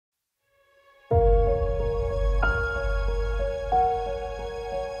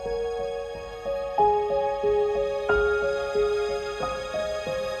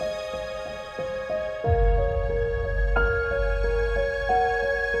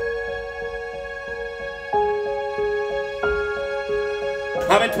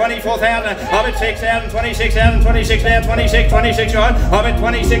I'm at 24,000, I'm at 6,000, 26,000, 26,000, 26, 26, I'm at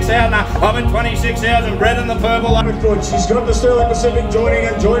 26,000, I'm at 26,000, red in the purple. Good. She's got the Sterling Pacific joining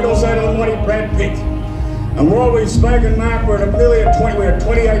and joined also to the mighty Brad Pitt. And while we've spoken, Mark, we're at nearly at 20, we're at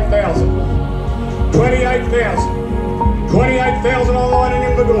 28,000. 28,000. 28,000 online in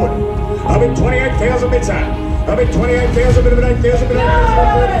Invergord. I'm at 28,000 bits out. I'm at 28,000, bit of an 8,000, bit of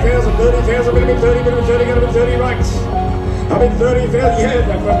 30,000, 30,000, bit of 30, bit of 30, bit of 30 rights. I'm at 30,000, yeah,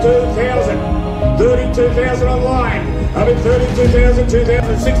 I've got 2,000. 32,000 online. I'm at 32,000,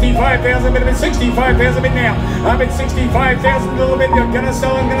 2,000, 65,000, bit of 65,000 bit now. I'm at 65,000 a little bit. You're gonna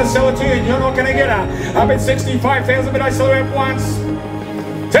sell, I'm gonna sell it to you, and you're not gonna get her. I'm at 65,000, but I sell her out once.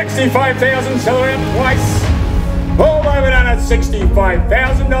 65,000, sell her out twice. All over done at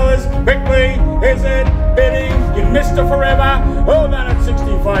 $65,000. Quickly, is it bidding? You missed it forever. All done at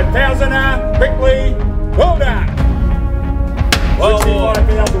 65,000. Quickly, all done.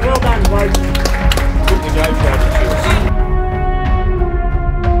 65,000. Well done, folks. Good to go, folks.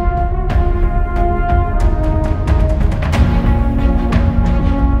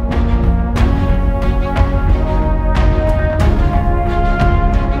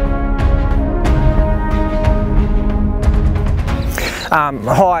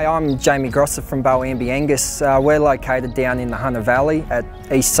 Hi, I'm Jamie Grosser from Boambee Angus. We're located down in the Hunter Valley at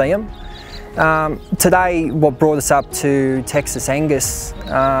East Seaham. Today, what brought us up to Texas Angus,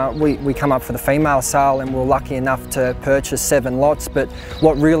 we come up for the female sale and we're lucky enough to purchase 7 lots, but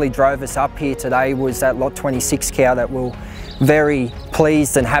what really drove us up here today was that lot 26 cow that we're very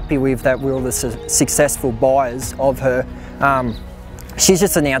pleased and happy with, that we were the successful buyers of her. She's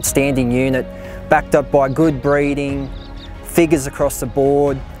just an outstanding unit, backed up by good breeding, figures across the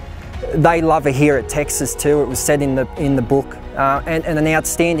board. They love her here at Texas too. It was said in the book, and an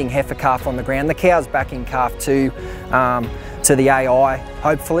outstanding heifer calf on the ground. The cow's back in calf to the AI,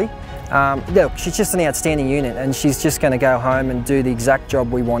 hopefully. Look, she's just an outstanding unit, and she's just going to go home and do the exact job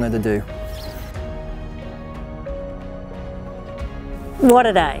we want her to do. What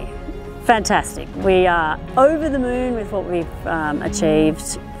a day. Fantastic. We are over the moon with what we've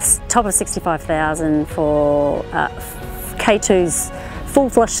achieved. Top of 65,000 for K2's full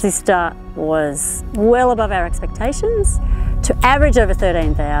flush sister was well above our expectations. To average over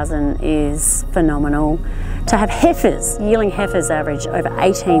 13,000 is phenomenal. To have heifers, yearling heifers average over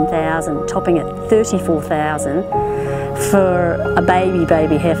 18,000, topping at 34,000 for a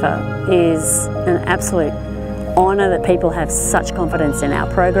baby heifer is an absolute honour that people have such confidence in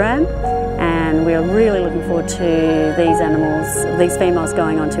our program. And we are really looking forward to these animals, these females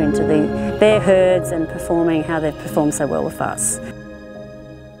going on into their herds and performing how they've performed so well with us.